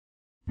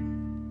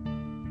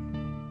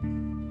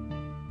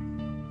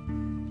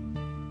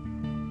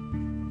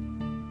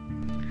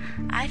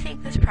I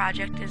think this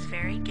project is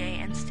very gay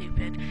and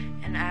stupid,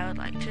 and I would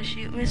like to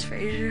shoot Miss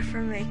Fraser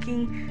for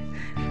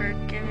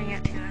giving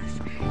it to us.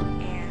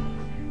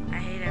 And I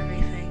hate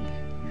everything.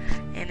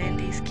 And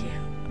Indy's cute,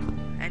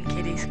 and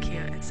Kitty's cute,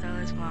 and so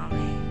is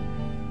Mommy.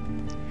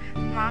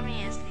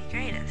 Mommy is the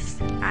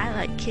greatest. I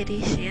like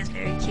Kitty, she is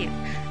very cute.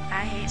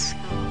 I hate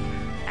school,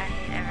 I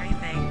hate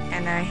everything,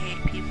 and I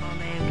hate people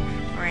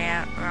named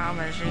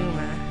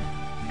Ramazuma,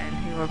 and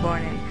who were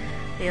born in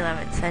the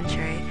 11th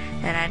century,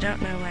 and I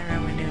don't know my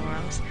Roman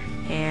numerals,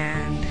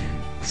 and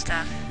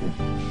stuff.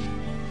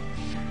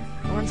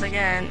 Once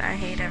again, I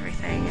hate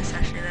everything,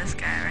 especially this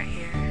guy right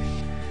here.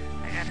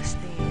 I gotta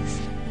sneeze.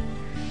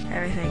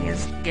 Everything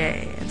is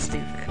gay and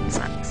stupid and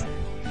sucks.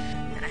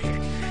 And I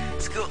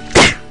hate school.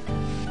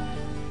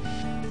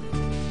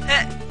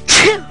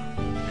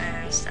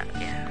 And stuff,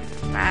 yeah.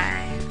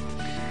 Bye.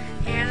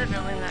 Here's a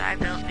building that I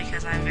built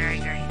because I'm very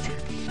great.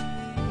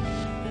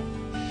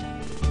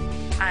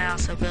 I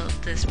also built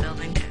this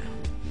building too.